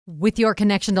With your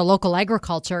connection to local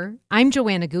agriculture, I'm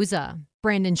Joanna Guza.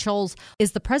 Brandon Scholes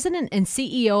is the president and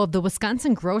CEO of the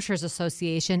Wisconsin Grocers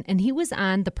Association, and he was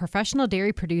on the Professional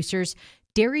Dairy Producers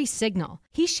Dairy Signal.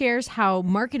 He shares how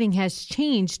marketing has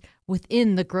changed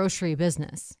within the grocery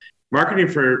business. Marketing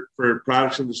for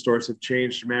products in the stores have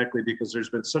changed dramatically because there's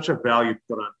been such a value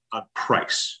put on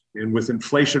price. And with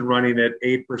inflation running at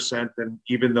 8%, and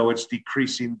even though it's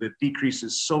decreasing, the decrease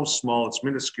is so small, it's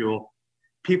minuscule.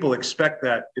 People expect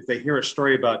that if they hear a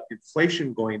story about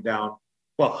inflation going down,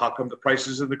 well, how come the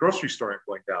prices in the grocery store aren't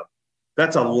going down?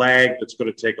 That's a lag that's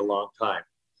going to take a long time.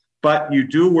 But you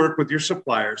do work with your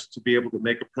suppliers to be able to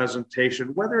make a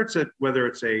presentation, whether it's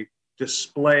a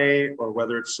display or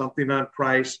whether it's something on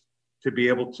price, to be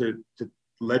able to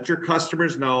let your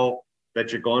customers know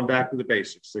that you're going back to the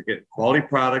basics. They're getting quality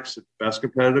products at the best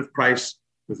competitive price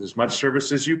with as much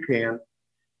service as you can.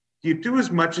 You do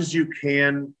as much as you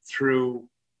can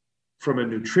from a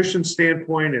nutrition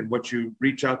standpoint and what you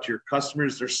reach out to your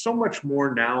customers. There's so much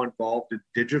more now involved in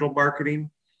digital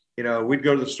marketing. You know, we'd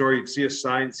go to the store, you'd see a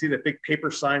sign, see that big paper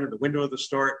sign in the window of the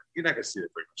store. You're not going to see that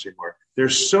very much anymore.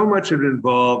 There's so much of it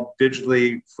involved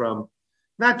digitally, from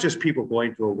not just people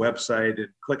going to a website and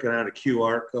clicking on a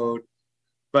QR code,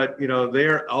 but, you know,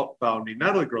 they're outbounding,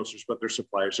 not only grocers, but their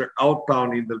suppliers. They're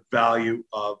outbounding the value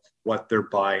of what they're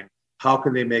buying. How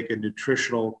can they make a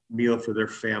nutritional meal for their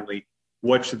family?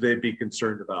 What should they be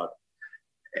concerned about?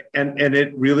 And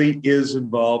it really is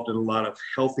involved in a lot of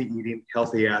healthy eating,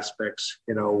 healthy aspects,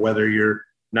 you know, whether you're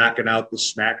knocking out the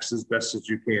snacks as best as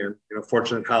you can. You know,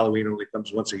 fortunately, Halloween only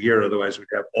comes once a year. Otherwise, we'd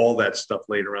have all that stuff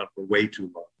laying around for way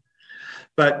too long.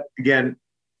 But again,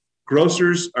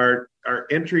 grocers are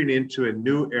entering into a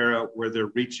new era where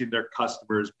they're reaching their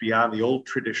customers beyond the old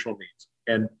traditional needs.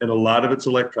 And a lot of it's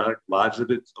electronic, a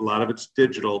lot of it's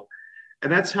digital.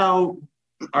 And that's how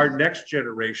our next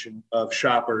generation of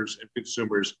shoppers and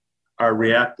consumers are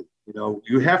reacting. You know,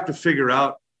 you have to figure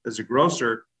out as a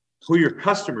grocer who your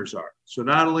customers are. So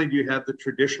not only do you have the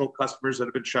traditional customers that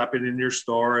have been shopping in your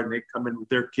store and they come in with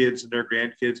their kids and their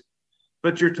grandkids,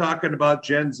 but you're talking about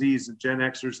Gen Zs and Gen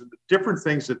Xers and the different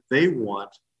things that they want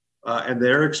and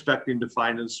they're expecting to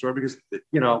find in the store, because,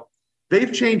 you know,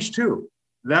 they've changed too.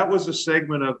 That was a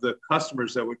segment of the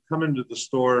customers that would come into the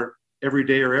store every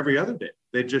day or every other day.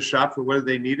 They'd just shop for what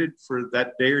they needed for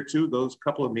that day or two, those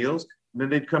couple of meals, and then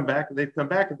they'd come back. And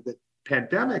the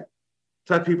pandemic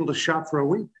taught people to shop for a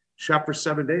week, shop for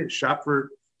 7 days, shop for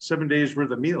 7 days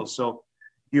worth of meals. So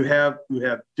you have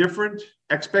different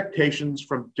expectations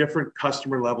from different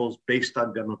customer levels based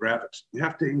on demographics. You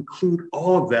have to include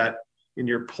all of that in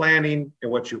your planning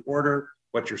and what you order,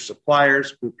 what your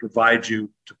suppliers will provide you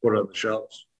to put on the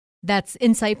shelves. That's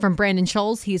insight from Brandon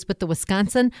Scholes. He's with the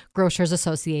Wisconsin Grocers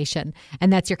Association.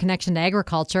 And that's your connection to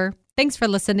agriculture. Thanks for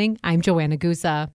listening. I'm Joanna Guza.